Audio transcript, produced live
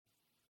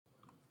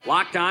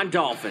Locked On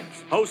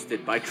Dolphins,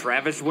 hosted by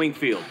Travis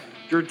Wingfield,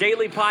 your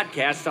daily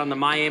podcast on the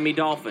Miami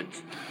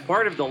Dolphins,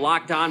 part of the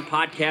Locked On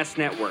Podcast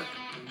Network,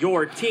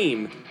 your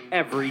team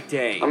every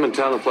day. I'm in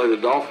town to play the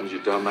Dolphins, you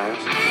dumbass.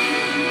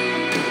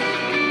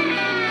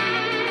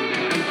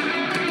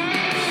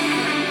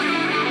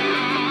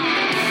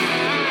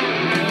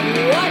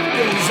 What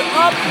is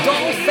up,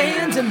 Dolph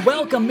fans, and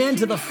welcome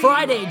into the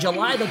Friday,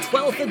 July the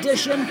 12th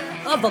edition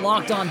of the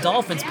Locked On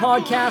Dolphins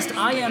podcast.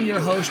 I am your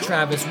host,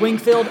 Travis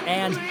Wingfield,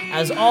 and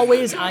as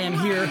always, I am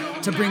here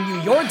to bring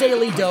you your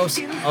daily dose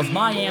of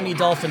Miami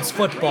Dolphins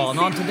football. And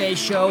on today's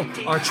show,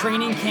 our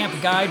training camp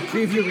guide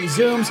preview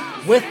resumes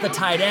with the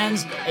tight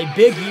ends, a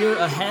big year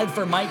ahead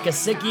for Mike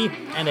Gesicki,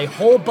 and a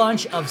whole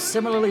bunch of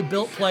similarly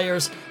built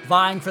players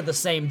vying for the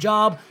same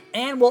job.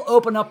 And we'll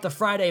open up the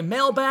Friday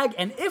mailbag,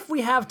 and if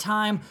we have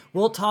time,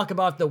 we'll talk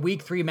about the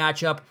Week 3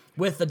 matchup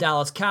with the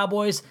Dallas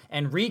Cowboys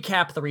and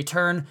recap the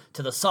return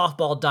to the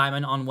softball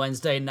diamond on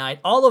Wednesday night.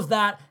 All of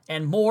that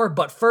and more,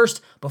 but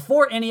first,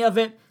 before any of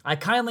it, I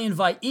kindly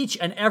invite each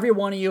and every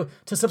one of you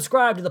to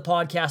subscribe to the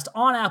podcast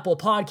on Apple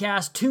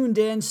Podcasts, Tuned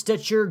In,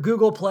 Stitcher,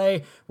 Google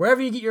Play,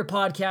 wherever you get your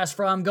podcast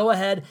from. Go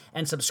ahead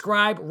and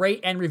subscribe, rate,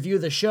 and review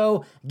the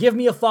show. Give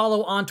me a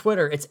follow on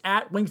Twitter. It's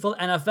at Wingfield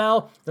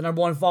NFL, the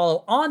 #1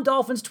 follow on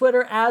Dolphins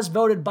Twitter, as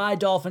voted by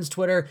Dolphins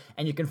Twitter.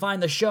 And you can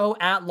find the show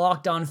at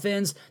Locked On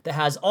Fins that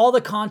has all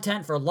the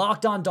content for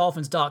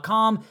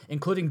LockedOnDolphins.com,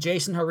 including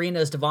Jason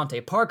Harina's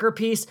Devontae Parker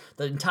piece,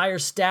 the entire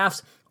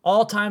staff's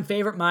all-time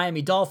favorite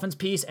Miami Dolphins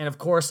piece, and of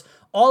course,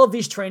 all of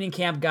these training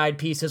camp guide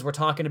pieces we're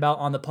talking about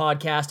on the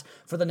podcast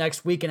for the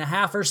next week and a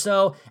half or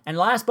so. And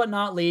last but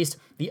not least,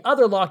 the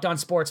other Locked On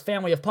Sports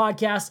family of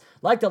podcasts,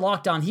 like the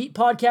Locked On Heat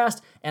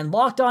podcast and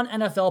Locked On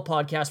NFL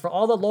podcast for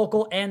all the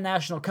local and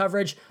national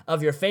coverage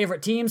of your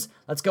favorite teams.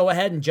 Let's go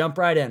ahead and jump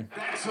right in.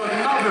 That's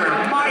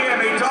another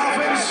Miami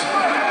Dolphins.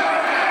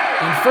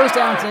 And first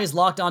down, today's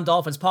Locked On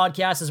Dolphins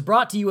podcast is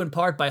brought to you in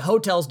part by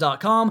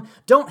Hotels.com.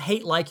 Don't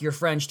hate like your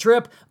friend's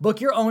trip. Book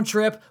your own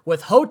trip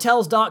with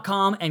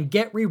Hotels.com and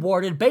get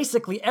rewarded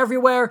basically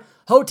everywhere.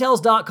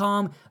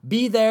 Hotels.com.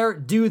 Be there,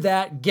 do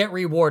that, get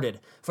rewarded.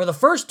 For the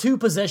first two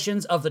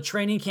positions of the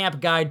training camp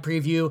guide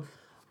preview,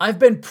 I've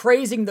been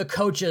praising the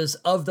coaches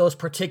of those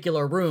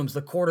particular rooms,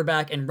 the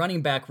quarterback and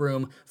running back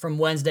room from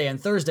Wednesday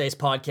and Thursday's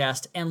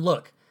podcast. And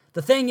look,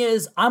 the thing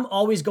is, I'm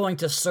always going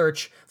to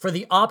search for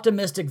the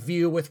optimistic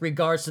view with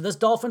regards to this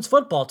Dolphins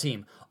football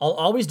team. I'll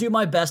always do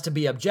my best to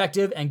be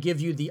objective and give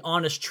you the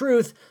honest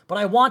truth, but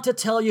I want to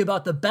tell you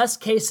about the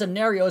best case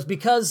scenarios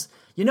because,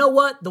 you know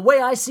what? The way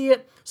I see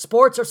it,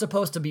 sports are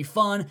supposed to be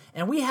fun,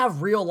 and we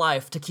have real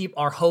life to keep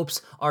our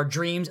hopes, our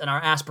dreams, and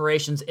our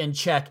aspirations in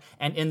check.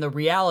 And in the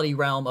reality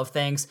realm of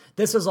things,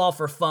 this is all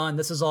for fun.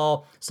 This is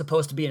all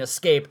supposed to be an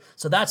escape.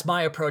 So that's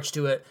my approach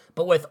to it.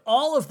 But with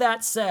all of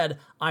that said,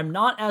 I'm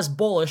not as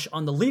bullish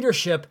on the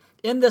leadership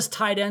in this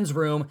tight ends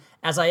room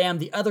as I am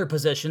the other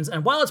positions.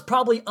 And while it's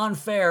probably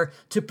unfair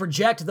to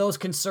project those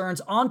concerns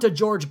onto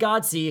George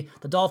Godsey,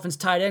 the Dolphins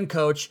tight end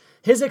coach,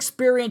 his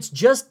experience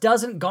just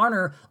doesn't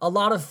garner a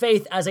lot of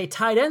faith as a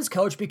tight ends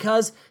coach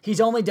because he's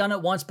only done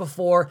it once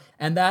before,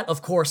 and that,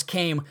 of course,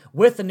 came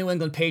with the New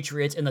England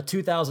Patriots in the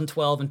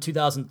 2012 and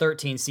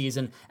 2013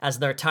 season as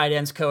their tight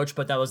ends coach,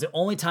 but that was the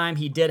only time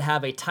he did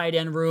have a tight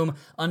end room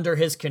under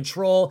his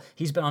control.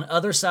 He's been on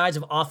other sides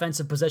of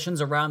offensive positions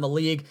around the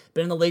league,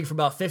 been in the league for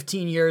about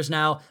 15 years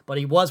now, but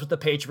he was with the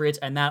Patriots,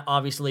 and that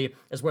obviously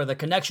is where the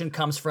connection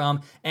comes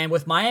from. And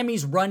with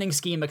Miami's running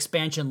scheme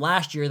expansion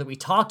last year that we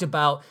talked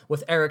about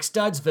with Eric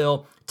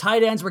Studsville,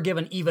 tight ends were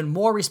given even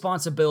more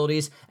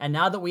responsibilities, and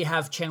now that we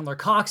have Chandler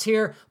Cox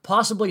here,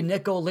 possibly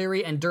Nick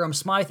O'Leary and Durham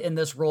Smythe in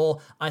this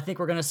role, I think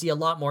we're going to see a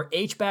lot more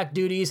H-back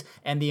duties,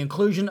 and the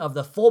inclusion of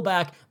the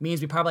fullback means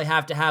we probably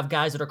have to have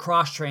guys that are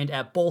cross-trained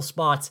at both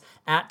spots,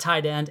 at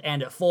tight end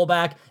and at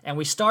fullback. And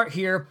we start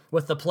here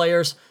with the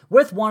players,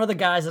 with one of the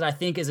guys that I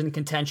think is in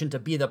contention to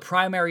be the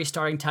primary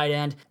starting tight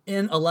end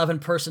in 11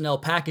 personnel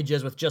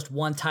packages with just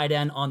one tight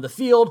end on the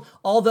field,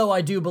 although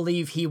I do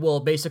believe he will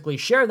basically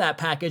share that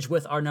package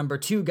with our number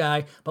 2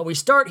 guy. But we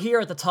start here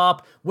at the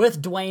top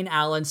with Dwayne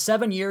Allen,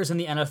 7 years in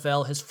the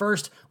NFL, his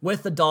first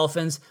with the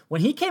Dolphins.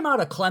 When he came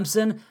out of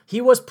Clemson, he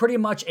was pretty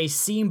much a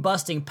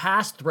seam-busting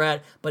pass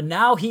threat, but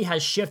now he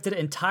has shifted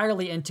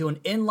entirely into an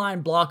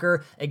inline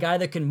blocker, a guy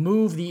that can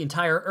move the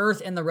entire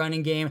earth in the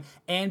running game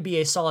and be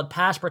a solid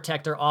pass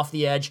protector off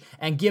the edge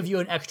and give you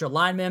an extra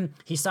lineman.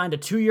 He signed a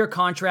 2-year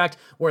contract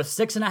worth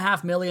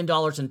 $6.5 million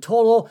in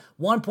total,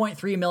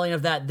 $1.3 million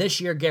of that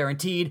this year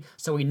guaranteed,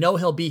 so we know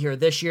he'll be here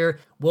this year.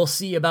 We'll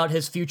see about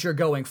his future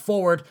going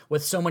forward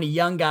with so many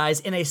young guys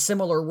in a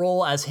similar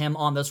role as him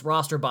on this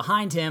roster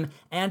behind him,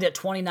 and at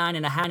 29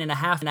 and a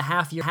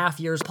half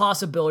years,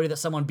 possibility that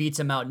someone beats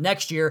him out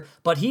next year.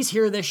 But he's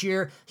here this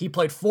year. He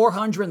played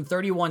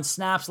 431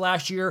 snaps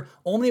last year,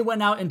 only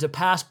went out into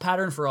pass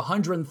pattern for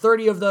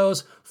 130 of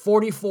those,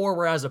 44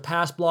 were as a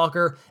pass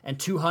blocker, and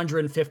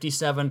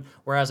 257,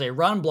 whereas a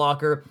run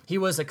blocker, he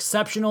was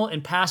exceptional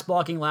in pass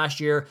blocking last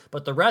year,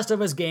 but the rest of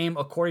his game,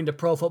 according to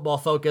Pro Football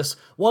Focus,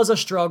 was a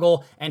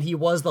struggle, and he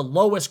was the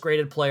lowest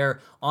graded player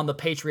on the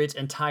Patriots'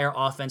 entire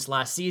offense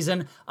last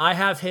season. I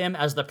have him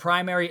as the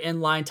primary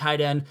inline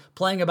tight end,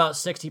 playing about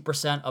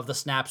 60% of the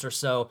snaps or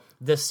so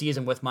this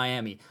season with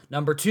Miami.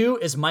 Number 2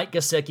 is Mike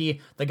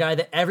Gesicki, the guy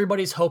that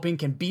everybody's hoping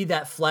can be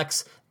that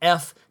flex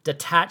F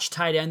detached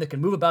tight end that can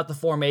move about the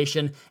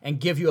formation and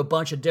give you a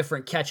bunch of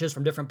different catches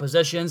from different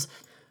positions.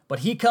 But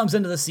he comes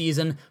into the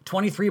season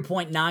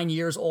 23.9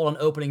 years old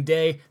on opening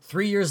day,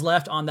 3 years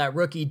left on that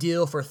rookie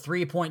deal for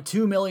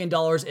 $3.2 million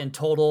in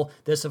total.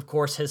 This, of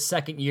course, his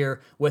second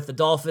year with the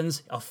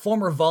Dolphins. A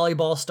former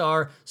volleyball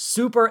star,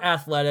 super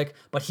athletic,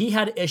 but he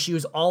had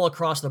issues all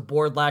across the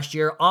board last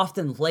year,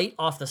 often late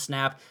off the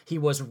snap. He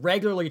was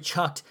regularly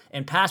chucked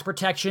in pass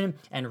protection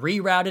and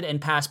rerouted in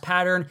pass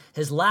pattern.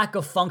 His lack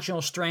of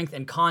functional strength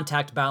and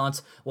contact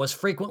balance was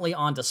frequently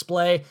on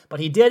display,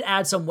 but he did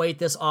add some weight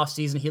this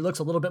offseason. He looks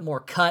a little bit more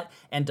cut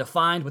and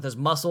defined with his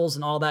muscles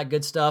and all that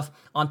good stuff.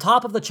 On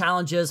top of the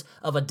challenges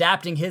of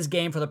adapting his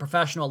game for the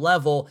professional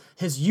level,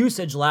 his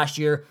usage last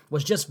year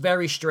was just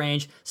very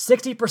strange.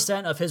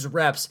 60% of his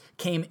reps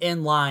came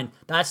in line.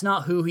 That's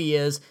not who he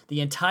is. The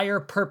entire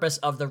purpose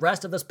of the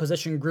rest of this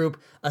position group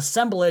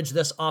assemblage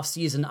this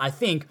offseason, I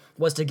think,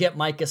 was to get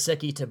Mike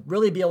Gesicki to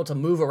really be able to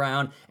move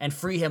around and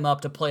free him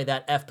up to play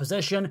that F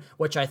position,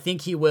 which I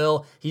think he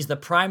will. He's the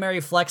primary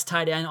flex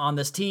tight end on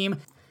this team.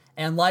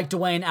 And like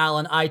Dwayne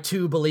Allen, I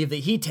too believe that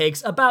he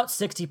takes about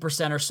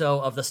 60% or so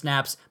of the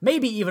snaps,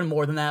 maybe even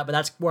more than that, but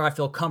that's where I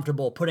feel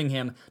comfortable putting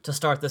him to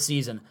start the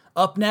season.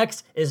 Up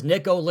next is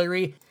Nick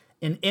O'Leary.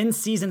 An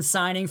in-season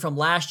signing from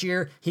last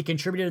year. He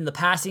contributed in the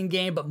passing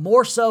game, but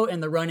more so in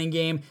the running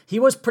game. He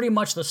was pretty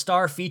much the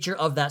star feature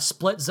of that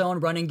split zone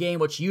running game,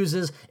 which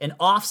uses an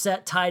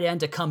offset tight end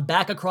to come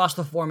back across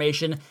the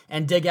formation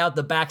and dig out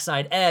the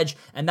backside edge,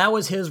 and that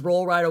was his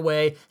role right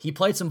away. He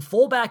played some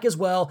fullback as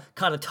well,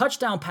 caught a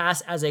touchdown pass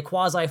as a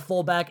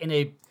quasi-fullback in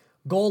a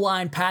goal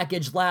line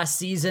package last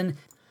season.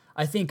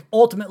 I think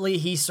ultimately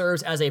he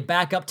serves as a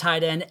backup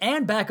tight end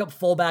and backup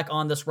fullback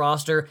on this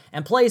roster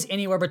and plays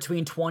anywhere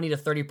between 20 to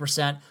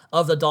 30%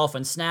 of the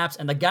Dolphins snaps.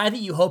 And the guy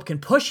that you hope can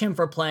push him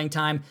for playing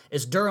time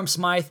is Durham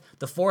Smythe,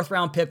 the 4th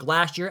round pick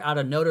last year out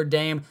of Notre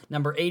Dame,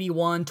 number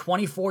 81,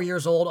 24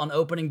 years old on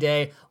opening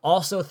day.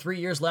 Also 3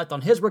 years left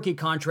on his rookie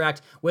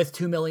contract with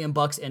 $2 million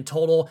in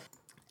total.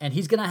 And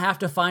he's going to have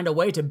to find a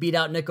way to beat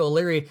out Nick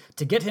O'Leary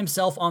to get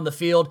himself on the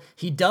field.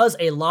 He does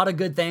a lot of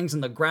good things in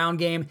the ground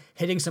game,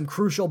 hitting some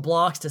crucial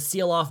blocks to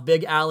seal off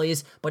big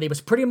alleys, but he was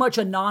pretty much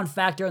a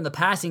non-factor in the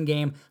passing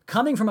game,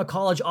 coming from a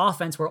college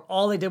offense where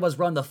all they did was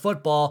run the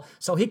football,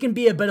 so he can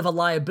be a bit of a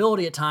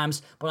liability at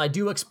times, but I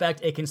do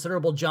expect a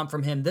considerable jump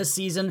from him this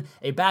season,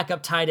 a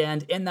backup tight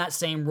end in that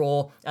same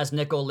role as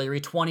Nick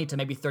O'Leary, 20 to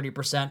maybe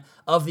 30%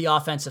 of the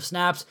offensive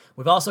snaps.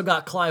 We've also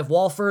got Clive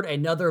Walford,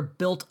 another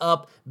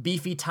built-up,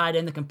 beefy tight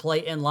end that can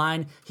play in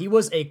line. He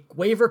was a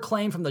waiver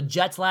claim from the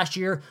Jets last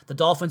year. The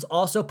Dolphins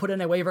also put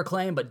in a waiver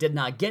claim, but did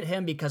not get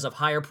him because of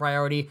higher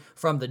priority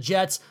from the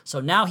Jets. So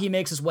now he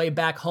makes his way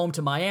back home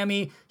to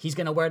Miami. He's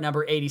going to wear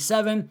number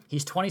 87.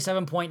 He's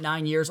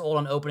 27.9 years old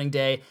on opening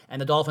day,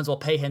 and the Dolphins will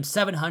pay him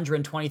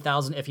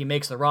 $720,000 if he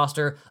makes the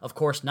roster. Of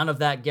course, none of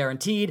that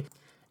guaranteed.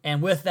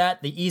 And with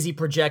that, the easy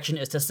projection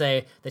is to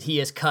say that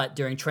he is cut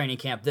during training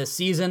camp this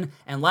season.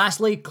 And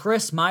lastly,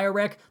 Chris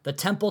Myarick, the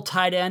Temple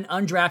tight end,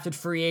 undrafted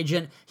free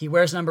agent. He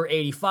wears number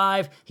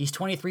 85. He's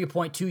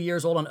 23.2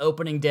 years old on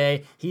opening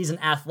day. He's an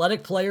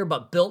athletic player,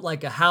 but built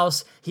like a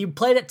house. He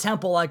played at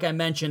Temple, like I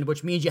mentioned,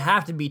 which means you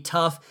have to be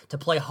tough to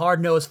play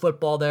hard-nosed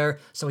football there.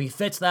 So he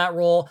fits that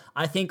role.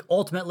 I think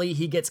ultimately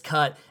he gets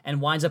cut and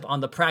winds up on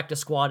the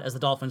practice squad as the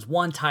Dolphins'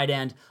 one tight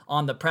end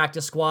on the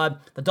practice squad.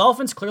 The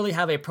Dolphins clearly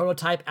have a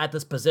prototype at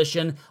this position.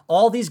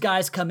 All these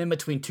guys come in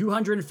between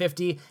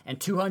 250 and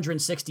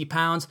 260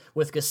 pounds,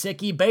 with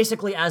Gesicki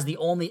basically as the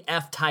only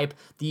F-type,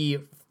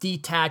 the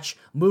detach,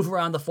 move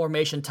around the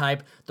formation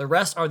type. The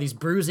rest are these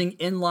bruising,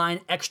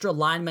 inline, extra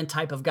lineman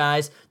type of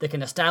guys that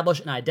can establish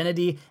an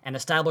identity and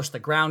establish the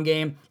ground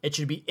game. It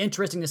should be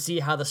interesting to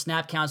see how the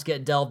snap counts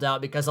get delved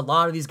out because a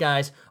lot of these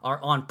guys are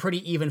on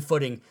pretty even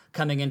footing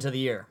coming into the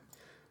year.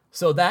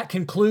 So that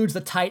concludes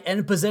the tight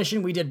end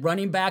position. We did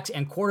running backs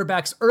and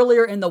quarterbacks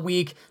earlier in the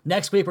week.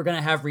 Next week, we're going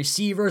to have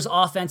receivers,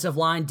 offensive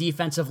line,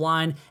 defensive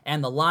line,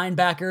 and the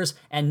linebackers.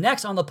 And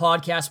next on the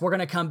podcast, we're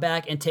going to come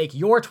back and take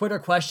your Twitter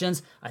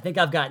questions. I think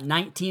I've got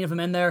 19 of them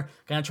in there.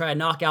 Going to try to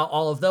knock out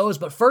all of those.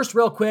 But first,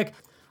 real quick,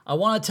 I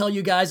want to tell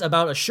you guys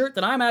about a shirt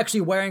that I'm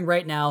actually wearing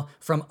right now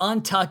from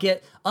Untuck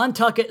It.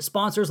 Untuck It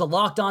sponsors the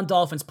Locked On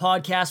Dolphins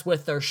podcast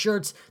with their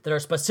shirts that are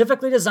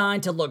specifically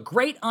designed to look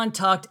great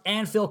untucked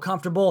and feel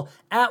comfortable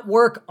at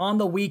work, on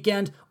the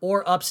weekend,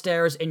 or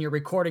upstairs in your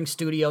recording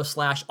studio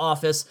 /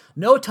 office.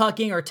 No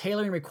tucking or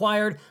tailoring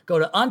required. Go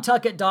to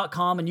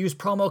untuckit.com and use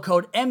promo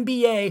code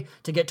MBA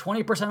to get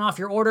 20% off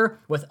your order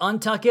with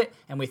Untuck It,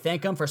 and we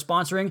thank them for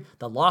sponsoring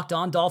the Locked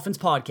On Dolphins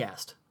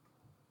podcast.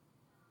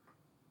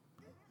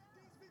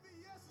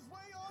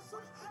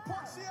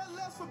 Park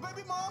CLS for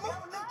baby mama.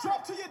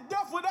 Drop to your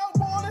death without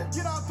warning.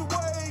 Get out the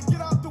way,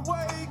 get out the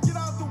way, get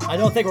out the way. I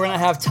don't think we're going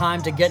to have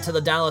time to get to the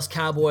Dallas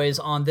Cowboys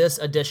on this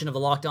edition of the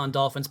Locked On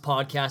Dolphins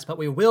podcast, but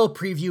we will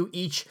preview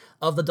each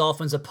of the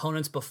Dolphins'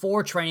 opponents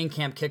before training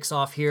camp kicks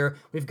off here.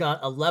 We've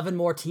got 11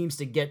 more teams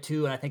to get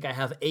to, and I think I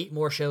have 8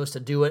 more shows to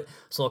do it.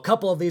 So a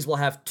couple of these will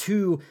have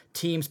 2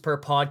 teams per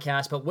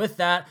podcast. But with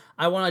that,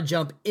 I want to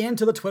jump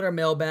into the Twitter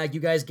mailbag. You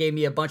guys gave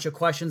me a bunch of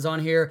questions on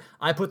here.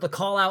 I put the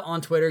call out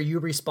on Twitter. You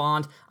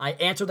respond. I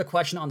answer the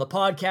question on the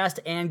podcast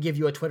and give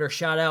you a Twitter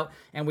shout out.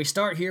 And we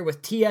start here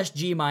with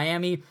TSG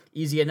Miami.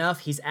 Easy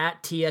enough. He's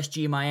at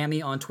TSG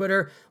Miami on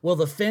Twitter. Will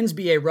the Fins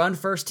be a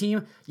run-first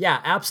team?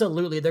 Yeah,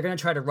 absolutely. They're going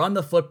to try to run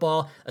the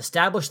football,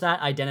 establish that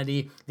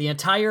identity. The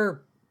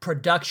entire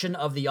production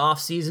of the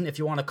offseason, if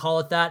you want to call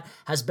it that,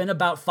 has been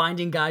about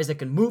finding guys that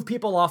can move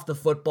people off the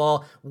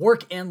football,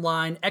 work in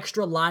line,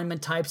 extra lineman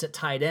types at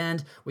tight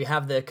end. We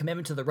have the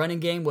commitment to the running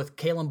game with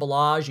Kalen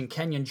Ballage and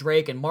Kenyon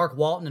Drake and Mark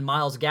Walton and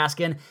Myles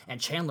Gaskin and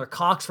Chandler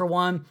Cox for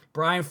one.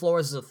 Brian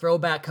Flores is a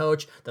throwback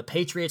coach. The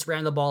Patriots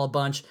ran the ball a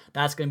bunch.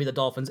 That's going to be the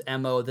Dolphins'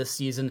 MO this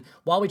season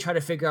while we try to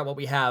figure out what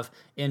we have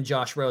in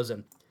Josh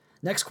Rosen.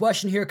 Next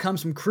question here comes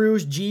from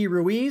Cruz G.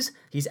 Ruiz.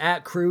 He's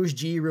at Cruz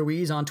G.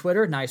 Ruiz on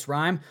Twitter. Nice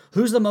rhyme.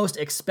 Who's the most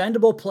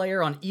expendable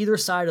player on either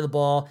side of the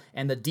ball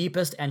and the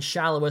deepest and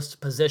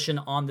shallowest position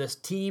on this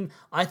team?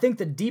 I think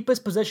the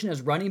deepest position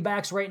is running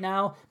backs right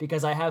now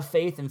because I have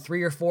faith in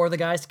 3 or 4 of the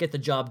guys to get the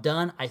job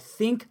done.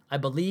 I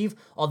believe,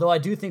 although I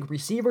do think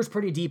receivers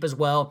pretty deep as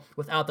well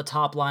without the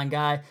top line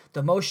guy.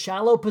 The most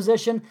shallow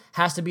position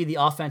has to be the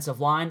offensive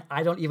line.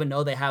 I don't even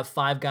know they have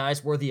 5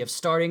 guys worthy of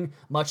starting,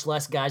 much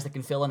less guys that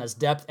can fill in as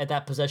depth at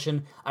that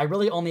position. I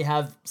really only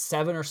have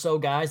 7 or so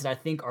guys that I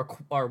think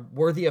are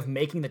worthy of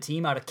making the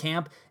team out of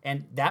camp,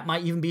 and that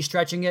might even be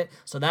stretching it.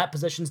 So that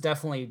position's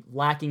definitely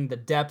lacking the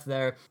depth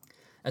there.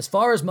 As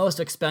far as most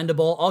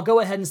expendable, I'll go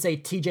ahead and say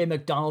TJ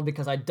McDonald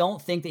because I don't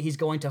think that he's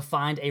going to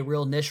find a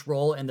real niche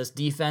role in this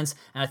defense,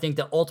 and I think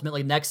that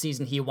ultimately next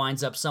season he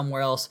winds up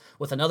somewhere else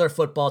with another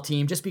football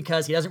team just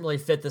because he doesn't really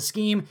fit the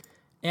scheme.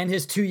 And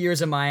his 2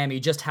 years in Miami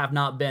just have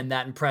not been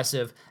that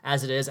impressive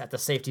as it is at the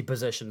safety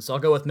position. So I'll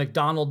go with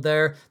McDonald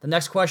there. The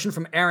next question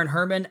from Aaron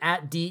Herman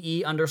at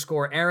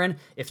DE_Aaron.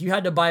 If you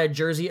had to buy a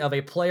jersey of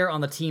a player on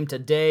the team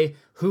today,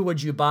 who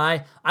would you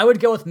buy? I would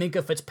go with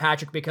Minkah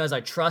Fitzpatrick because I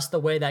trust the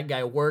way that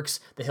guy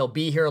works, that he'll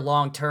be here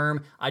long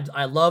term.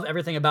 I love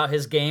everything about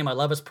his game. I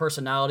love his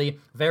personality.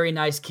 Very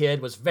nice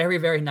kid. Was very,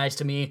 very nice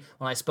to me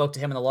when I spoke to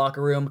him in the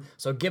locker room.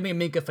 So give me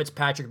Minkah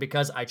Fitzpatrick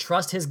because I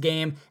trust his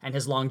game and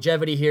his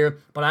longevity here.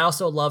 But I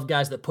also love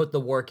guys that put the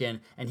work in,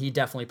 and he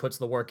definitely puts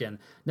the work in.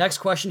 Next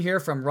question here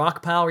from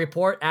Rockpile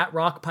Report at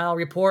Rockpile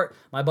Report.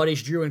 My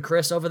buddies Drew and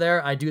Chris over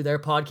there. I do their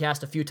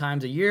podcast a few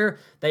times a year.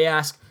 They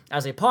ask,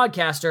 as a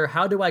podcaster,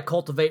 how do I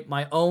cultivate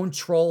my own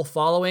troll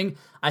following?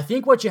 I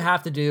think what you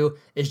have to do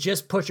is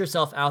just put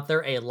yourself out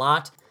there a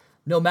lot.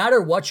 No matter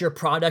what your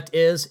product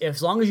is,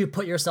 as long as you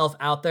put yourself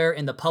out there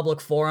in the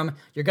public forum,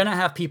 you're going to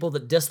have people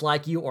that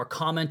dislike you or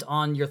comment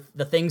on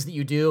the things that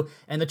you do.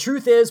 And the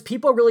truth is,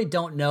 people really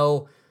don't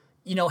know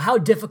how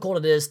difficult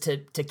it is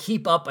to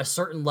keep up a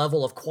certain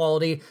level of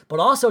quality, but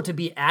also to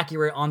be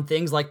accurate on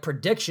things like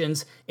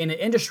predictions in an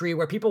industry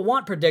where people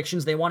want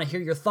predictions. They want to hear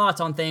your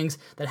thoughts on things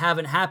that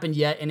haven't happened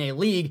yet in a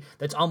league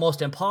that's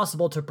almost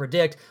impossible to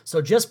predict.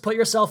 So just put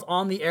yourself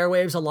on the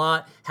airwaves a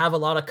lot, have a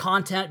lot of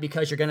content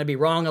because you're going to be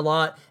wrong a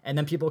lot, and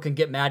then people can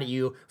get mad at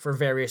you for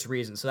various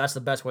reasons. So that's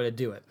the best way to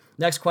do it.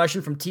 Next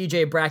question from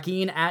TJ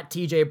Brackeen at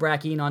TJ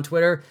Brackeen on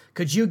Twitter.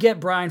 Could you get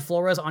Brian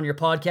Flores on your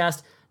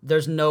podcast?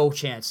 There's no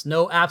chance.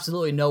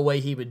 Absolutely no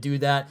way he would do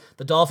that.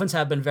 The Dolphins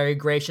have been very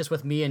gracious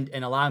with me and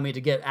allowing me to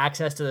get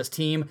access to this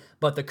team,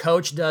 but the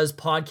coach does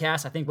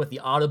podcasts, I think, with the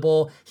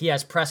Audible. He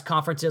has press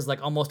conferences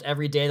like almost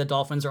every day the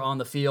Dolphins are on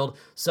the field.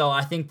 So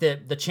I think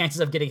that the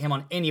chances of getting him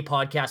on any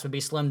podcast would be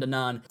slim to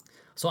none.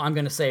 So I'm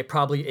going to say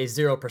probably a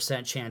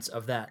 0% chance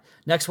of that.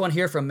 Next one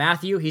here from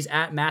Matthew. He's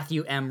at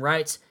Matthew M.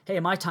 Writes. Hey,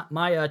 my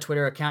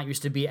Twitter account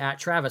used to be at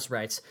Travis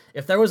Writes.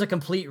 If there was a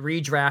complete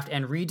redraft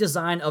and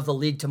redesign of the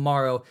league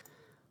tomorrow,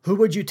 who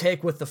would you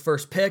take with the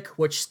first pick?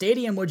 Which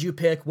stadium would you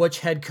pick? Which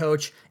head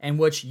coach? And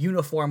which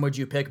uniform would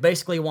you pick?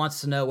 Basically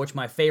wants to know which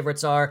my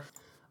favorites are.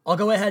 I'll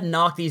go ahead and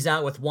knock these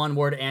out with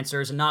one-word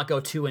answers and not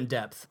go too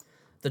in-depth.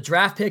 The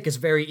draft pick is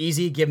very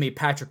easy. Give me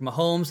Patrick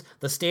Mahomes.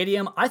 The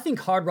stadium, I think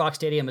Hard Rock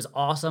Stadium is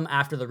awesome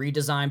after the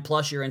redesign.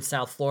 Plus, you're in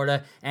South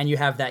Florida and you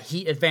have that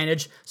heat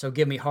advantage. So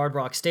give me Hard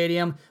Rock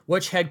Stadium.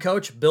 Which head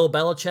coach? Bill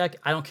Belichick.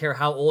 I don't care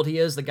how old he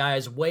is. The guy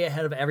is way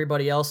ahead of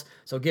everybody else.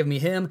 So give me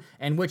him.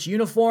 And which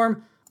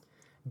uniform?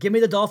 Give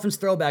me the Dolphins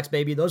throwbacks,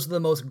 baby. Those are the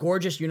most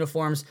gorgeous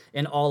uniforms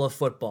in all of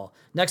football.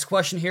 Next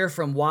question here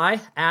from Y,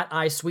 at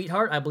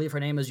iSweetheart. I believe her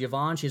name is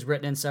Yvonne. She's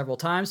written in several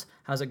times.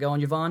 How's it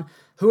going, Yvonne?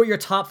 Who are your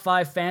top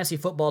 5 fantasy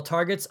football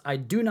targets? I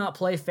do not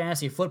play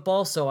fantasy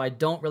football, so I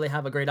don't really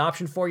have a great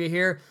option for you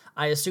here.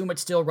 I assume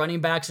it's still running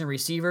backs and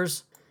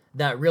receivers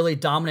that really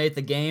dominate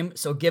the game.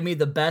 So give me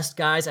the best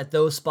guys at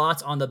those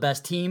spots on the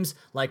best teams,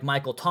 like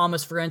Michael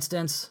Thomas, for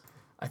instance.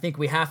 I think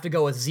we have to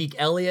go with Zeke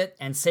Elliott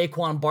and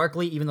Saquon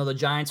Barkley. Even though the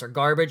Giants are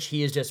garbage,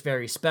 he is just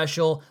very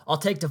special. I'll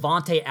take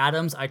Davante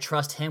Adams. I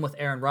trust him with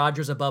Aaron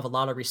Rodgers above a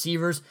lot of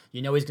receivers.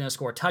 You know he's going to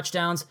score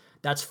touchdowns.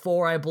 That's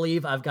 4, I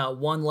believe. I've got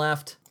 1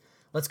 left.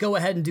 Let's go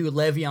ahead and do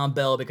Le'Veon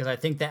Bell because I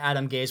think that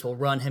Adam Gase will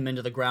run him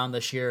into the ground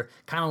this year,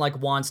 kind of like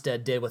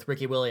Wanstead did with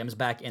Ricky Williams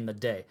back in the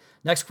day.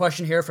 Next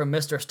question here from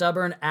Mr.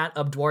 Stubborn at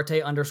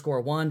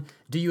 @UpDuarte_1.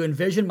 Do you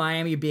envision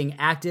Miami being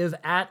active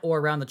at or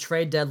around the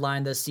trade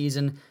deadline this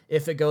season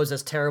if it goes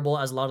as terrible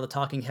as a lot of the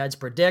talking heads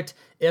predict?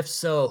 If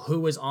so,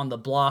 who is on the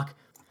block?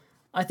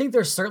 I think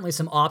there's certainly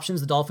some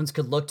options the Dolphins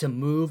could look to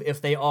move if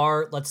they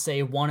are, let's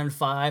say,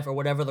 1-5 or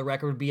whatever the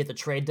record would be at the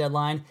trade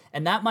deadline.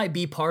 And that might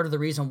be part of the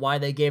reason why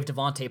they gave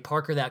Devontae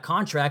Parker that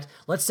contract.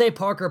 Let's say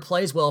Parker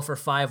plays well for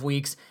 5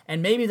 weeks,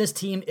 and maybe this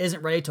team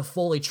isn't ready to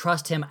fully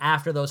trust him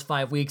after those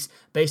 5 weeks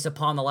based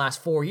upon the last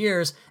 4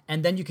 years.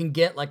 And then you can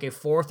get like a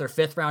 4th or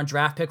 5th round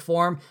draft pick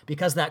for him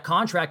because that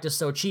contract is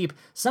so cheap.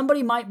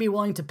 Somebody might be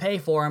willing to pay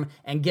for him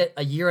and get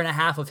a year and a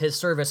half of his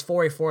service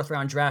for a 4th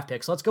round draft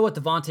pick. So let's go with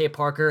Devontae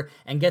Parker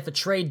and get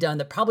the trade done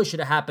that probably should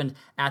have happened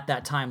at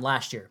that time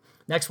last year.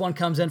 Next one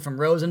comes in from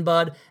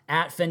Rosenbud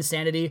at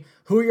Finsanity.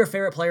 Who are your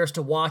favorite players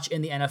to watch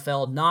in the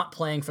NFL not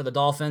playing for the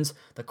Dolphins?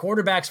 The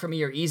quarterbacks for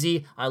me are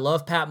easy. I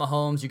love Pat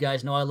Mahomes. You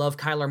guys know I love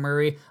Kyler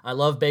Murray. I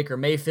love Baker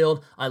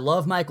Mayfield. I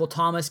love Michael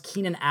Thomas,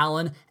 Keenan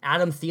Allen,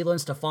 Adam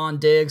Thielen, Stephon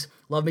Diggs.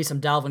 Love me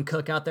some Dalvin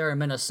Cook out there in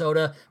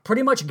Minnesota.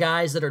 Pretty much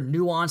guys that are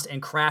nuanced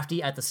and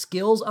crafty at the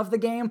skills of the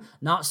game,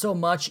 not so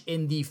much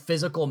in the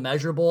physical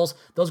measurables.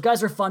 Those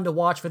guys are fun to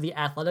watch for the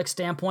athletic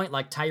standpoint,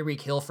 like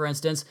Tyreek Hill, for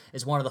instance,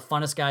 is one of the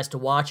funnest guys to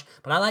watch.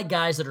 But I like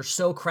guys that are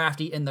so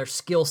crafty in their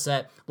skill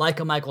set, like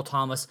a Michael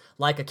Thomas,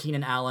 like a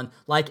Keenan Allen,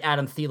 like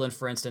Adam Thielen,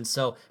 for instance.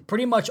 So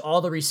pretty much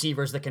all the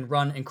receivers that can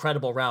run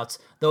incredible routes,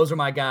 those are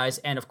my guys.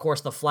 And of course,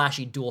 the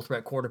flashy dual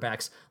threat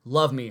quarterbacks.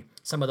 Love me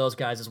some of those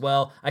guys as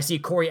well. I see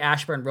Corey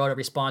Ashburn wrote a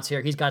response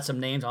here. He's got some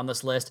names on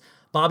this list.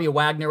 Bobby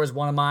Wagner was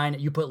one of mine.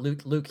 You put Luke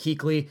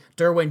Kuechly.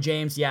 Derwin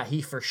James, yeah,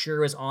 he for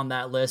sure is on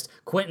that list.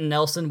 Quentin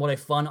Nelson, what a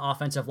fun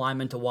offensive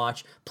lineman to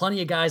watch.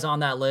 Plenty of guys on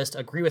that list.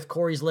 Agree with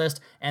Corey's list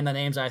and the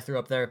names I threw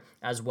up there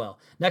as well.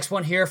 Next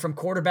one here from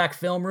Quarterback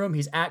Film Room.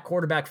 He's at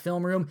Quarterback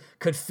Film Room.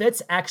 Could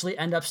Fitz actually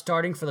end up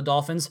starting for the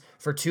Dolphins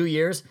for 2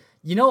 years?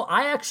 You know,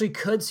 I actually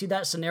could see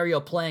that scenario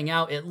playing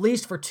out at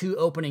least for 2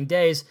 opening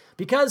days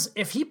because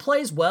if he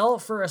plays well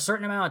for a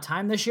certain amount of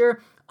time this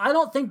year, I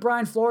don't think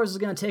Brian Flores is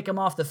going to take him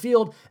off the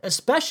field,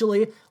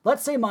 especially,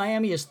 let's say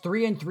Miami is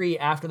 3-3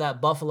 after that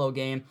Buffalo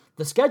game.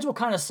 The schedule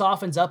kind of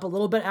softens up a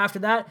little bit after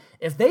that.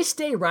 If they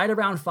stay right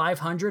around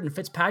 500 and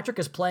Fitzpatrick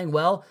is playing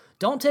well,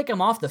 don't take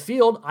him off the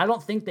field. I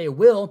don't think they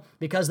will,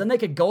 because then they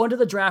could go into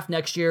the draft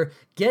next year,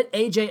 get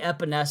AJ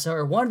Epinesa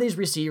or one of these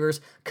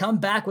receivers, come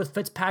back with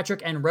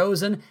Fitzpatrick and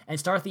Rosen and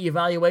start the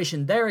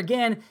evaluation there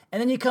again,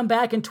 and then you come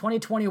back in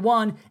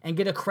 2021 and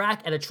get a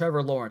crack at a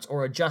Trevor Lawrence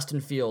or a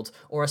Justin Fields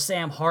or a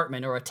Sam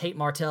Hartman or a Tate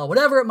Martell,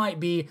 whatever it might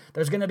be.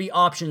 There's going to be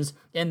options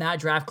in that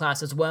draft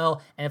class as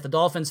well. And if the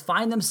Dolphins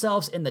find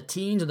themselves in the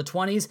teens or the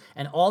 20s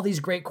and all these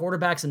great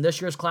quarterbacks in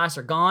this year's class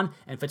are gone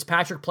and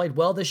Fitzpatrick played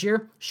well this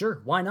year, sure,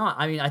 why not?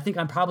 I mean, I think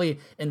I'm probably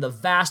in the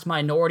vast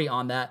minority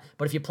on that,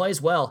 but if he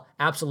plays well,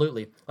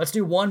 absolutely. Let's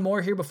do one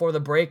more here before the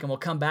break and we'll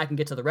come back and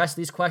get to the rest of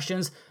these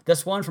questions.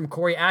 This one from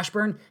Corey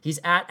Ashburn. He's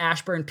at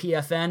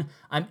AshburnPFN.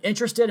 I'm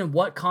interested in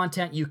what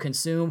content you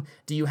consume.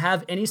 Do you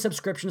have any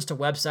subscriptions to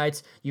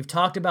websites? You've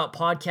talked about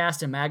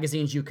podcasts and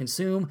magazines you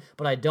consume,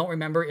 but I don't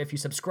remember if you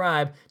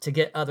subscribe to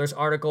get others'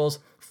 articles.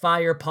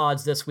 Fire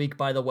pods this week,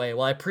 by the way.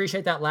 Well, I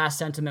appreciate that last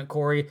sentiment,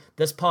 Corey.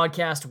 This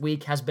podcast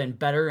week has been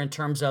better in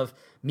terms of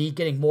me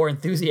getting more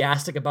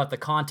enthusiastic about the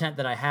content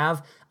that I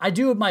have. I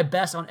do my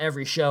best on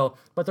every show,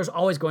 but there's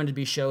always going to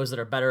be shows that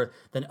are better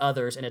than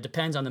others, and it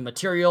depends on the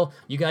material.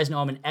 You guys know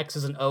I'm an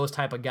X's and O's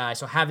type of guy,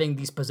 so having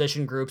these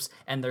position groups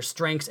and their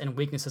strengths and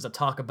weaknesses to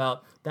talk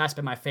about, that's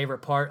been my favorite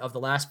part of the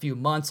last few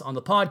months on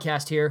the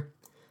podcast here.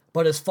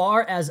 But as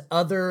far as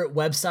other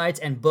websites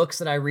and books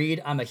that I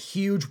read, I'm a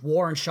huge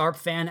Warren Sharp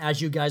fan,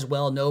 as you guys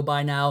well know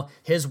by now.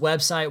 His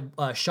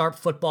website, Sharp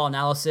Football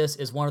Analysis,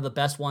 is one of the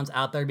best ones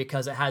out there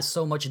because it has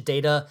so much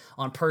data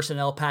on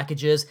personnel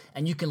packages,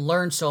 and you can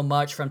learn so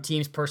much from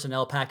teams'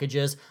 personnel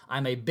packages.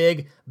 I'm a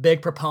big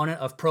proponent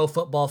of Pro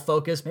Football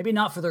Focus, maybe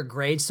not for their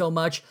grades so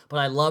much,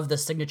 but I love the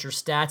signature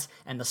stats,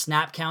 and the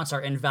snap counts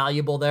are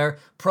invaluable there.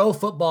 Pro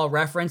Football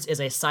Reference is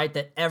a site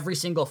that every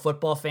single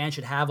football fan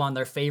should have on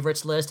their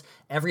favorites list.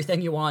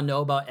 Everything you want to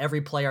know about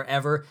every player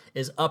ever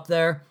is up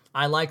there.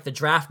 I like the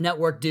Draft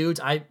Network dudes.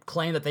 I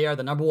claim that they are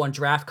the #1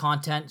 draft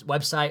content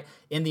website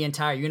in the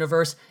entire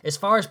universe. As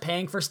far as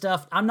paying for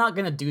stuff, I'm not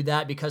going to do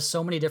that because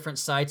so many different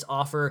sites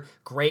offer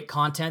great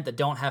content that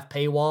don't have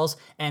paywalls.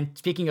 And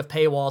speaking of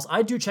paywalls,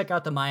 I do check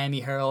out the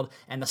Miami Herald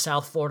and the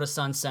South Florida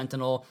Sun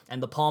Sentinel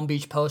and the Palm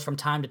Beach Post from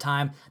time to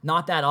time.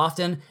 Not that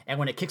often. And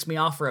when it kicks me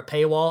off for a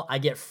paywall, I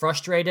get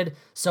frustrated.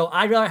 So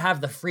I'd rather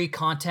have the free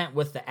content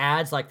with the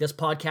ads, like this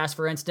podcast,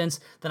 for instance,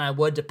 than I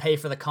would to pay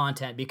for the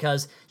content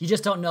because you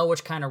just don't know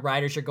which kind of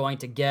writers you're going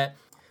to get.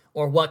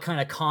 or what kind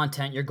of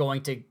content you're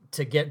going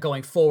to get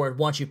going forward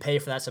once you pay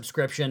for that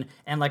subscription.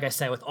 And like I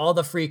said, with all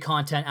the free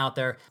content out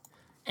there,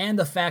 and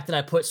the fact that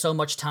I put so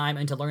much time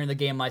into learning the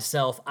game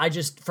myself,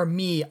 for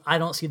me, I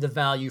don't see the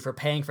value for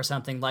paying for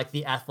something like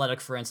The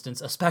Athletic, for instance,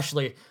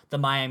 especially the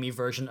Miami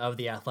version of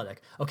The Athletic.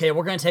 Okay,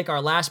 we're going to take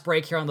our last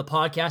break here on the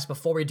podcast.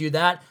 Before we do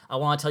that, I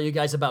want to tell you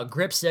guys about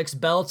Grip 6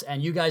 belts,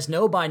 and you guys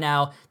know by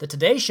now that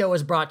today's show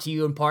is brought to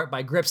you in part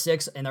by Grip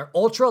 6 and their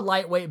ultra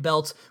lightweight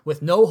belts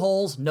with no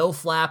holes, no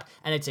flap,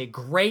 and it's a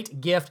great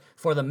gift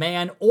for the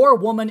man or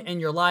woman in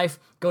your life.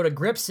 Go to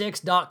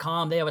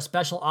grip6.com. They have a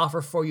special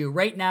offer for you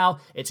right now.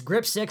 It's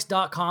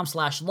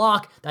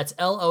grip6.com/lock. That's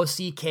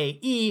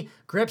LOCKE.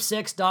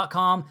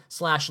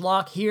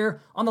 Grip6.com/lock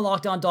here on the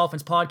Locked On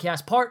Dolphins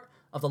podcast, part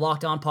of the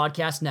Locked On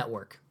Podcast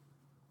Network.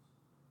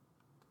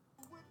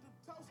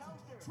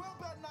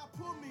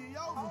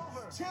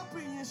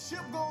 Championship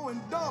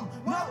going dumb.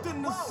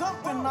 Nothing to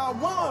something I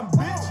won,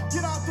 bitch.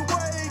 Get out the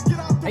way, get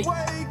out the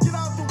way, get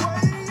out the way,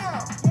 yeah.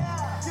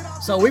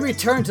 So we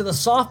returned to the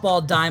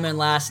softball diamond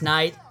last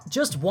night.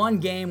 Just one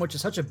game, which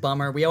is such a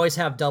bummer. We always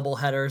have double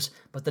headers,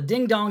 but the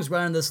ding-dongs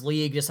running this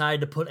league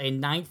decided to put a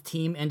 9th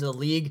team into the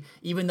league,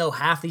 even though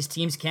half these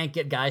teams can't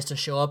get guys to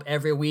show up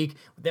every week.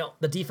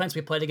 The defense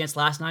we played against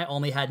last night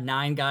only had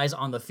 9 guys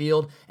on the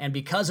field, and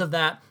because of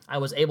that, I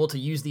was able to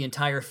use the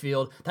entire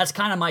field. That's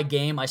kind of my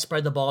game. I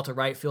spread the ball to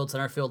right field,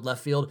 center field,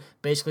 left field,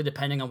 basically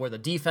depending on where the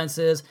defense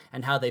is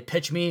and how they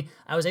pitch me.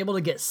 I was able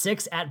to get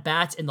 6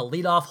 at-bats in the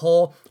leadoff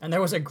hole, and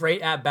there was a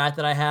great at-bat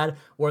that I had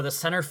where the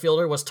center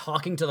fielder was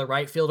talking to the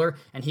right fielder,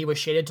 and he was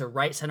shaded to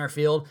right center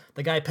field.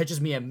 The guy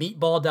pitches me a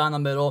meatball down the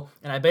middle,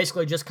 and I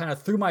basically just kind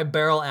of threw my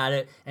barrel at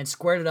it and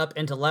squared it up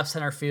into left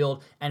center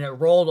field, and it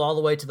rolled all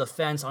the way to the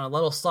fence on a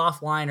little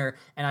soft liner,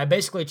 and I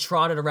basically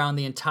trotted around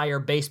the entire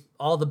base,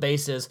 all the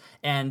bases,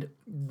 and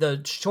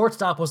the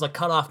shortstop was a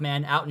cutoff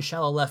man out in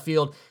shallow left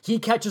field. He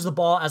catches the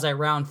ball as I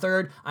round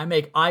third. I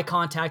make eye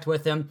contact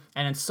with him,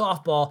 and in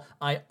softball,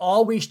 I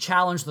always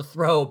challenge the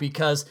throw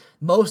because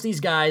most of these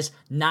guys,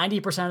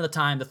 90% of the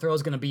time, the throw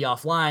is going to be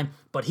offline,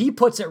 but he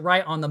puts it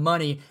right on the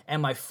money,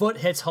 and my foot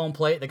hits home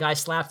plate. The guy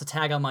slaps the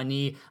tag on my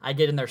knee. I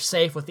get in there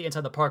safe with the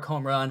inside the park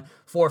home run,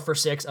 4 for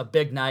 6, a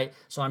big night.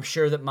 So I'm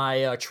sure that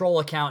my troll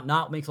account,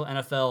 Not Winkle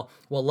NFL,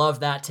 will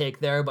love that take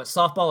there. But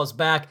softball is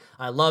back.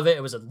 I love it.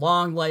 It was a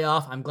long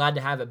layoff. I'm glad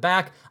to have it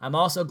back. I'm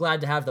also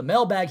glad to have the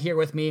mailbag here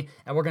with me,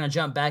 and we're going to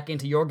jump back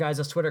into your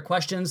guys' Twitter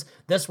questions.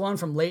 This one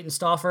from Leighton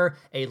Stauffer,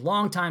 a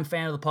longtime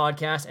fan of the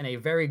podcast and a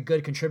very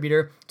good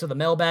contributor to the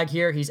mailbag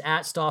here. He's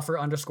at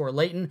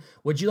Stauffer_Leighton.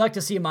 Would you like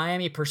to see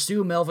Miami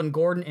pursue Melvin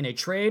Gordon in a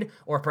trade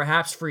or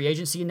perhaps free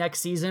agency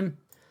next season?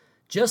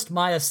 Just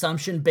my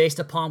assumption based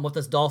upon what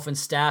this Dolphins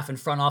staff and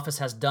front office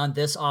has done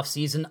this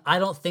offseason, I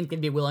don't think they'd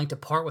be willing to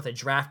part with a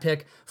draft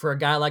pick for a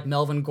guy like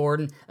Melvin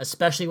Gordon,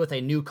 especially with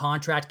a new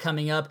contract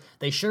coming up.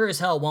 They sure as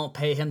hell won't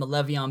pay him the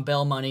Le'Veon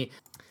Bell money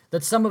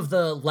that some of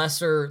the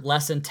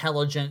less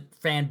intelligent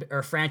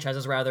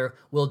franchises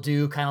will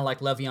do, kind of like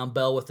Le'Veon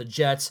Bell with the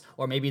Jets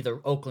or maybe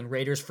the Oakland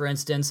Raiders, for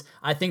instance.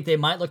 I think they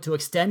might look to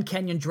extend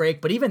Kenyon Drake,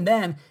 but even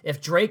then,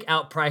 if Drake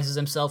outprices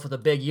himself with a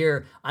big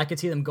year, I could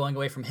see them going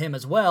away from him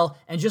as well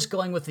and just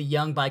going with the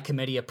young by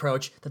committee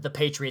approach that the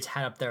Patriots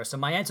had up there. So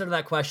my answer to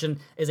that question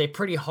is a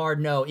pretty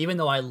hard no, even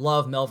though I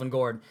love Melvin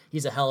Gordon.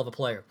 He's a hell of a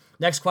player.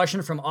 Next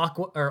question from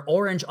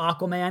Orange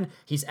Aquaman.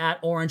 He's at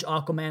Orange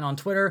Aquaman on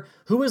Twitter.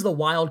 Who is the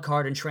wild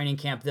card in training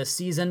camp this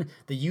season?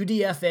 The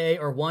UDFA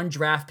or one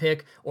draft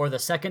pick or the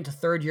 2nd to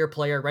 3rd year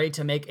player ready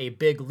to make a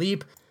big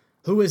leap?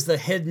 Who is the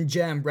hidden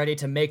gem ready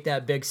to make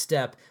that big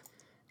step?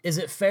 Is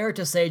it fair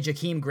to say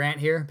Jakeem Grant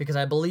here? Because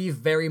I believe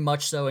very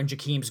much so in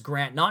Jakeem's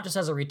Grant, not just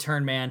as a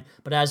return man,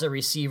 but as a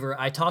receiver.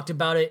 I talked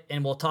about it,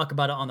 and we'll talk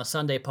about it on the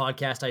Sunday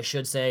podcast, I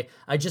should say.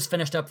 I just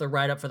finished up the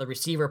write-up for the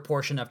receiver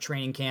portion of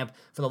training camp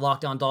for the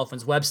Locked On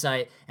Dolphins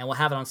website, and we'll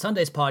have it on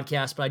Sunday's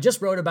podcast, but I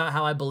just wrote about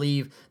how I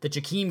believe that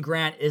Jakeem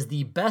Grant is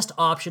the best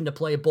option to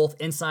play both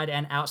inside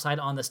and outside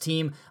on this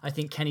team. I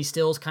think Kenny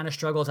Stills kind of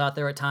struggles out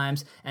there at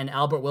times, and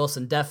Albert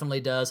Wilson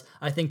definitely does.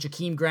 I think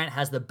Jakeem Grant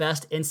has the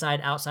best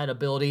inside-outside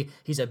ability.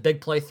 He's a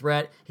big play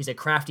threat. He's a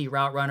crafty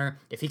route runner.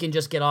 If he can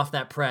just get off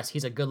that press,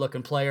 he's a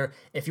good-looking player.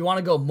 If you want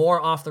to go more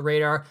off the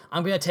radar,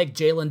 I'm going to take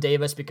Jalen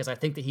Davis because I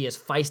think that he is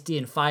feisty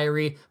and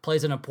fiery,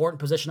 plays an important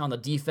position on the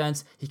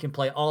defense. He can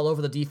play all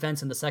over the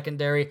defense in the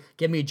secondary.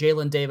 Give me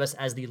Jalen Davis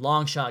as the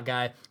long shot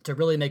guy to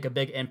really make a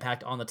big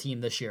impact on the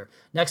team this year.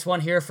 Next one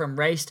here from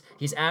Raced.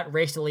 He's at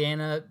Raced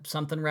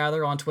something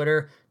rather on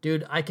Twitter.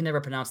 Dude, I can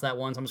never pronounce that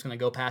one, so I'm just going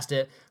to go past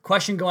it.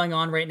 Question going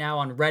on right now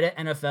on Reddit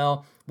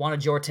NFL.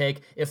 Wanted your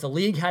take. If the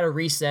league had a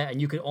reset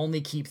and you could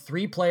only keep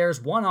 3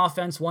 players, 1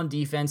 offense, 1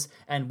 defense,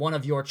 and 1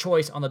 of your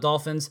choice on the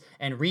Dolphins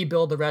and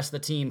rebuild the rest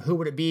of the team, who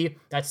would it be?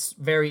 That's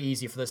very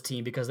easy for this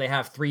team because they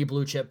have 3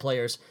 blue chip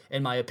players,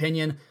 in my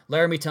opinion.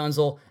 Laramie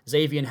Tunsil,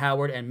 Xavier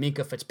Howard, and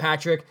Minkah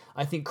Fitzpatrick.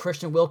 I think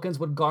Christian Wilkins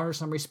would garner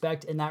some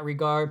respect in that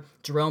regard.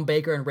 Jerome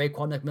Baker and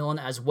Raekwon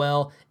McMillan as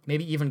well.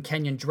 Maybe even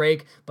Kenyon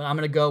Drake, but I'm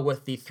going to go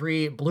with the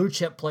 3 blue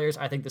chip players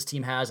I think this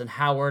team has in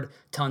Howard,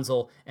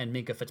 Tunsil, and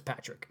Minkah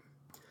Fitzpatrick.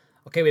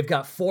 Okay, we've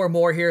got 4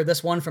 more here.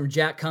 This one from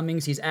Jack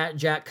Cummings. He's at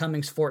Jack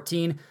Cummings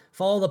 14.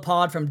 Follow the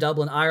pod from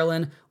Dublin,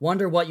 Ireland.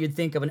 Wonder what you'd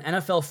think of an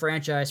NFL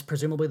franchise,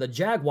 presumably the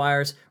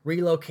Jaguars,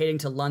 relocating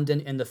to London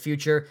in the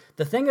future.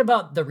 The thing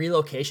about the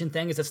relocation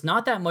thing is it's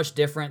not that much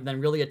different than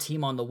really a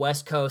team on the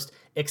West Coast,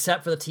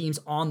 except for the teams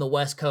on the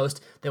West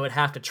Coast that would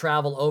have to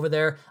travel over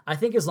there. I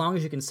think as long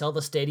as you can sell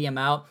the stadium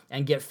out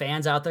and get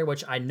fans out there,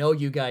 which I know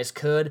you guys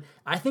could,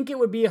 I think it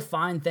would be a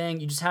fine thing.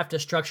 You just have to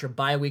structure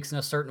bye weeks in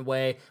a certain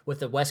way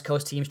with the West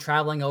Coast teams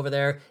traveling over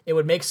there. It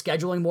would make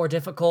scheduling more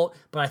difficult,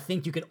 but I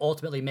think you could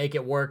ultimately make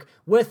it work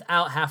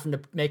without having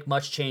to make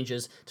much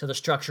changes to the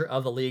structure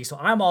of the league. So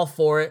I'm all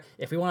for it.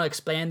 If we want to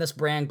expand this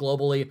brand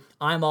globally,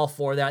 I'm all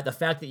for that. The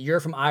fact that you're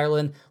from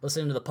Ireland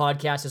listening to the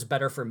podcast is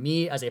better for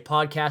me as a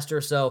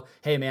podcaster. So,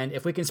 hey man,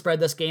 if we can spread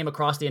this game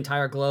across the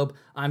entire globe,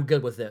 I'm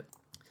good with it.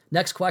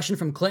 Next question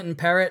from Clinton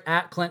Parrott,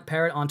 at Clint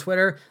Parrott on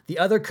Twitter. The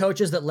other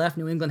coaches that left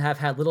New England have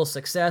had little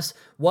success.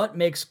 What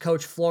makes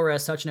Coach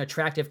Flores such an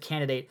attractive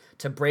candidate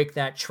to break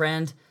that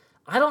trend?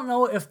 I don't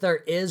know if there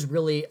is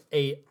really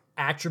a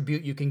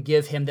attribute you can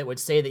give him that would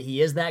say that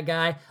he is that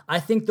guy. I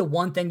think the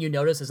one thing you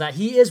notice is that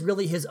he is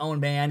really his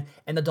own man,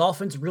 and the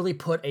Dolphins really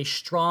put a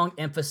strong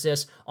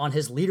emphasis on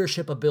his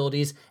leadership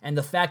abilities and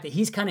the fact that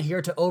he's kind of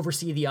here to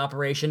oversee the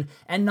operation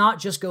and not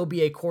just go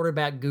be a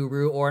quarterback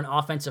guru or an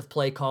offensive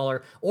play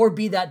caller or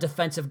be that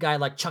defensive guy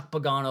like Chuck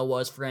Pagano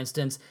was, for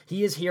instance.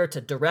 He is here to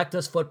direct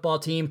this football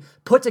team,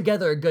 put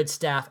together a good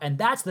staff, and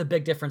that's the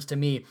big difference to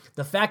me.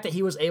 The fact that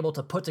he was able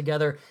to put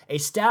together a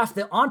staff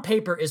that on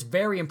paper is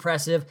very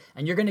impressive,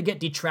 and you're going to get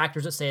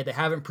detractors that say they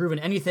haven't proven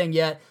anything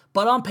yet,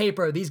 but on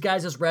paper, these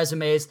guys'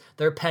 resumes,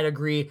 their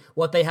pedigree,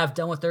 what they have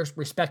done with their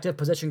respective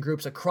position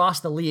groups across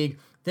the league,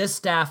 this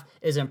staff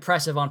is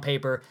impressive on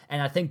paper,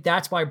 and I think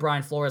that's why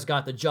Brian Flores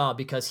got the job,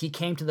 because he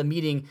came to the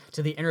meeting,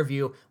 to the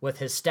interview with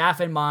his staff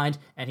in mind,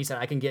 and he said,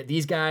 I can get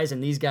these guys,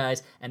 and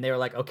they were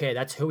like, okay,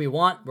 that's who we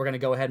want, we're going to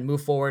go ahead and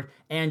move forward,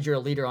 and you're a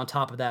leader on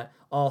top of that,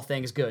 all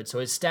things good. So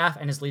his staff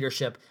and his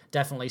leadership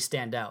definitely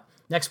stand out.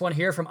 Next one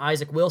here from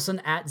Isaac Wilson,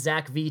 at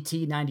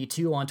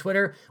ZachVT92 on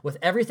Twitter. With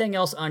everything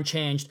else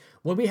unchanged,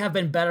 would we have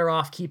been better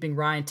off keeping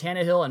Ryan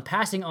Tannehill and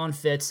passing on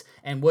Fitz,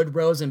 and would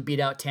Rosen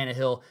beat out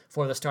Tannehill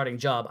for the starting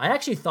job? I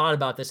actually thought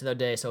about this the other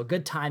day, so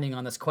good timing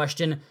on this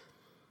question.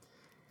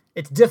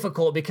 It's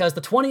difficult because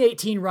the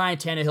 2018 Ryan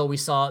Tannehill we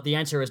saw, the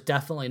answer is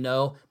definitely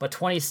no. But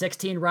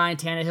 2016 Ryan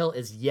Tannehill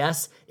is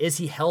yes. Is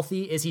he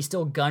healthy? Is he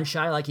still gun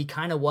shy like he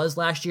kind of was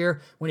last year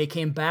when he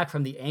came back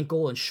from the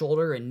ankle and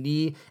shoulder and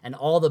knee and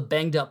all the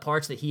banged up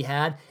parts that he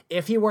had?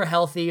 If he were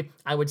healthy,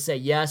 I would say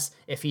yes.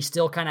 If he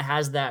still kind of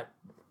has that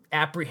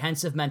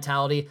apprehensive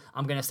mentality,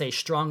 I'm going to say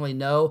strongly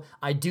no.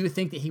 I do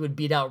think that he would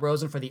beat out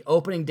Rosen for the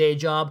opening day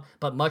job,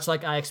 but much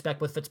like I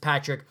expect with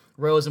Fitzpatrick,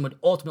 Rosen would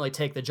ultimately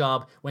take the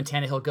job when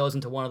Tannehill goes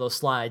into one of those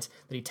slides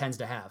that he tends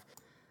to have.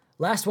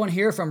 Last one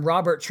here from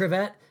Robert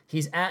Trivette.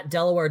 He's at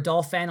Delaware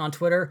Dolphin on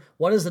Twitter.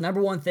 What is the number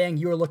one thing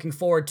you are looking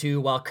forward to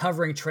while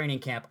covering training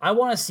camp? I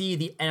want to see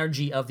the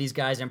energy of these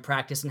guys in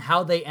practice and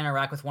how they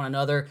interact with one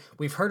another.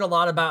 We've heard a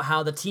lot about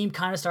how the team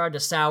kind of started to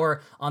sour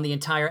on the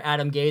entire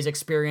Adam Gase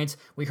experience.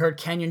 We heard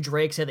Kenyon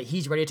Drake say that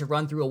he's ready to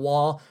run through a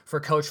wall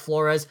for Coach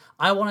Flores.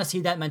 I want to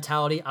see that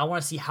mentality. I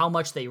want to see how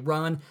much they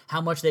run,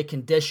 how much they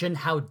condition,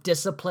 how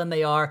disciplined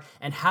they are,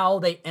 and how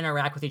they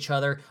interact with each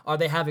other. Are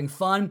they having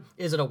fun?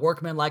 Is it a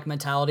workman-like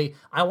mentality?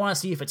 I want to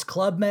see if it's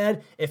Club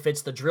Med, if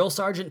it's the drill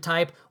sergeant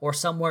type, or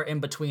somewhere in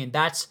between.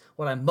 That's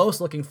what I'm most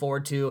looking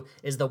forward to,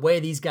 is the way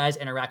these guys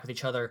interact with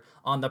each other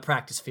on the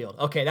practice field.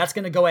 Okay, that's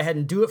going to go ahead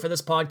and do it for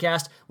this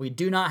podcast. We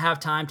do not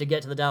have time to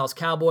get to the Dallas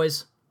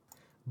Cowboys,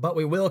 but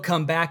we will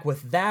come back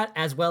with that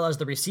as well as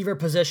the receiver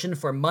position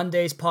for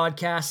Monday's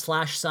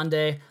podcast /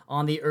 Sunday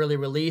on the early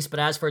release. But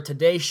as for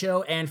today's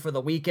show and for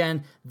the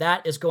weekend,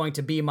 that is going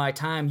to be my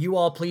time. You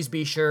all please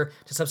be sure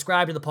to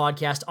subscribe to the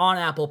podcast on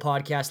Apple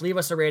Podcasts. Leave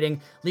us a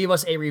rating, leave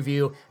us a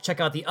review.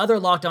 Check out the other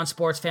Locked On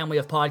Sports family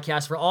of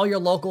podcasts for all your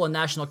local and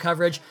national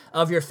coverage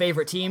of your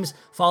favorite teams.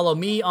 Follow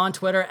me on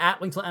Twitter at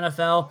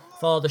WingfieldNFL.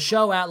 Follow the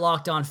show at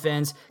Locked On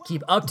Fins.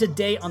 Keep up to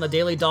date on the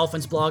Daily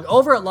Dolphins blog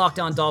over at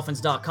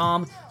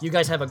LockedOnDolphins.com. You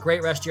guys have a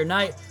great rest of your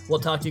night. We'll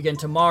talk to you again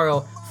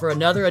tomorrow for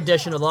another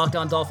edition of Locked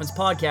On Dolphins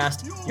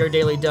podcast, your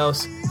daily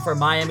dose for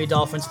Miami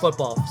Dolphins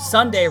football.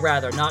 Sunday,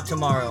 rather, not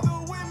tomorrow.